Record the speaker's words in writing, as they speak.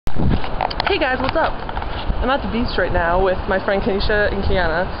Hey guys, what's up? I'm at the beach right now with my friend Kanisha and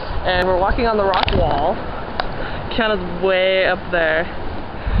Kiana, and we're walking on the rock wall. Kiana's way up there,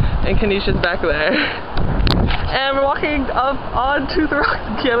 and Kanisha's back there. And we're walking up onto the rocks,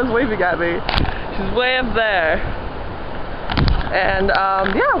 and Kiana's waving at me. She's way up there. And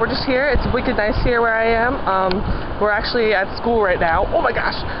yeah, we're just here. It's wicked nice here where I am. We're actually at school right now. Oh my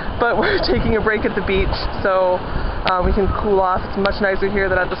gosh! But we're taking a break at the beach, so we can cool off. It's much nicer here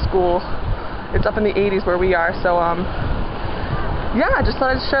than at the school. It's up in the 80s where we are, so yeah, I just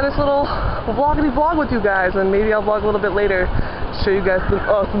thought I'd share this little vloggity vlog with you guys, and maybe I'll vlog a little bit later, show you guys some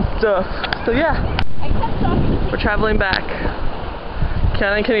awesome stuff. So yeah, we're traveling back.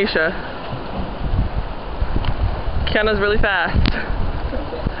 Kiana and Kanisha. Kiana's really fast,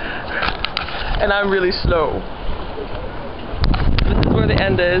 and I'm really slow. This is where the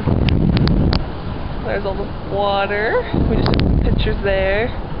end is. There's all the water. We just took some pictures there.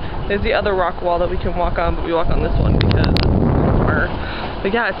 There's the other rock wall that we can walk on, but we walk on this one because it's warmer.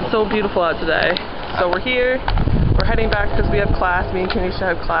 But yeah, it's so beautiful out today. So we're here. We're heading back because we have class. Me and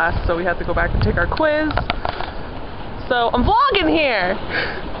Kanisha have class, so we have to go back and take our quiz. So I'm vlogging here.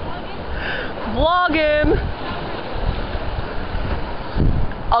 Vlogging.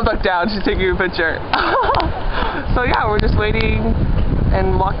 I'll duck down. She's taking a picture. So yeah, we're just waiting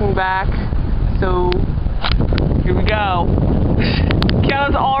and walking back. So here we go.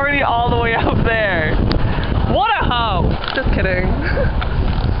 Kiana's already all the way up there. What a hoe! Just kidding.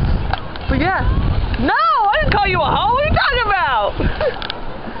 But yeah. No! I didn't call you a hoe! What are you talking about?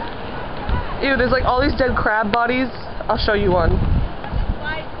 Ew, there's like all these dead crab bodies. I'll show you one.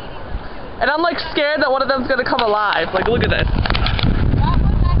 And I'm like scared that one of them's gonna come alive. Like, look at this.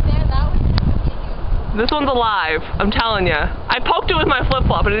 This one's alive. I'm telling ya. I poked it with my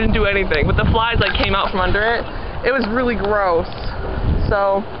flip-flop and it didn't do anything. But the flies like came out from under it. It was really gross.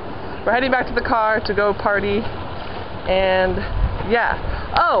 So, we're heading back to the car to go party, and yeah.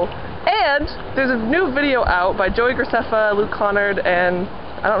 Oh, and there's a new video out by Joey Graceffa, Luke Connard, and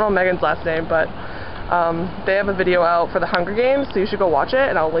I don't know Megan's last name, but they have a video out for the Hunger Games, so you should go watch it,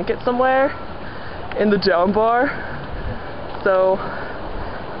 and I'll link it somewhere in the down bar. So,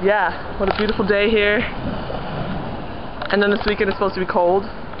 yeah, what a beautiful day here. And then this weekend is supposed to be cold.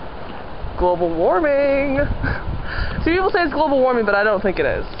 Global warming. See, people say it's global warming, but I don't think it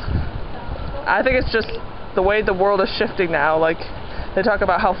is. I think it's just the way the world is shifting now. Like, they talk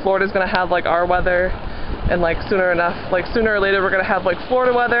about how Florida's gonna have like our weather, and like sooner or later we're gonna have like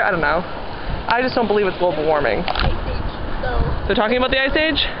Florida weather. I don't know. I just don't believe it's global warming. Ice age, so. They're talking about the ice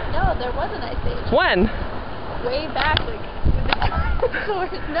age? No, there was an ice age. When? Way back, like with the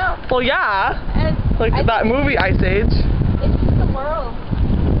dinosaurs. No. Well, yeah. And like that movie Ice Age. It's just the world.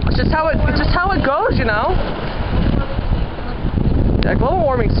 It's just how it goes, you know. Yeah, global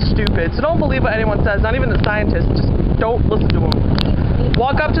warming's stupid, so don't believe what anyone says, not even the scientists. Just don't listen to them.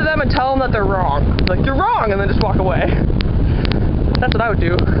 Walk up to them and tell them that they're wrong. Like, you're wrong, and then just walk away. That's what I would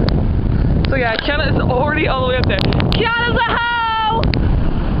do. So yeah, Kiana is already all the way up there. Kiana's a hoe!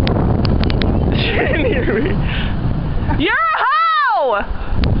 She didn't hear me. You're a hoe!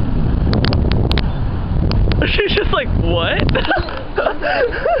 She's just like, what?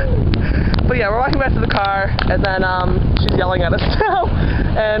 But yeah, we're walking back to the car, and then she's yelling at us now.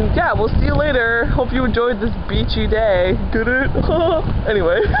 And yeah, we'll see you later. Hope you enjoyed this beachy day. Did it?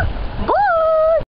 Anyway, bye!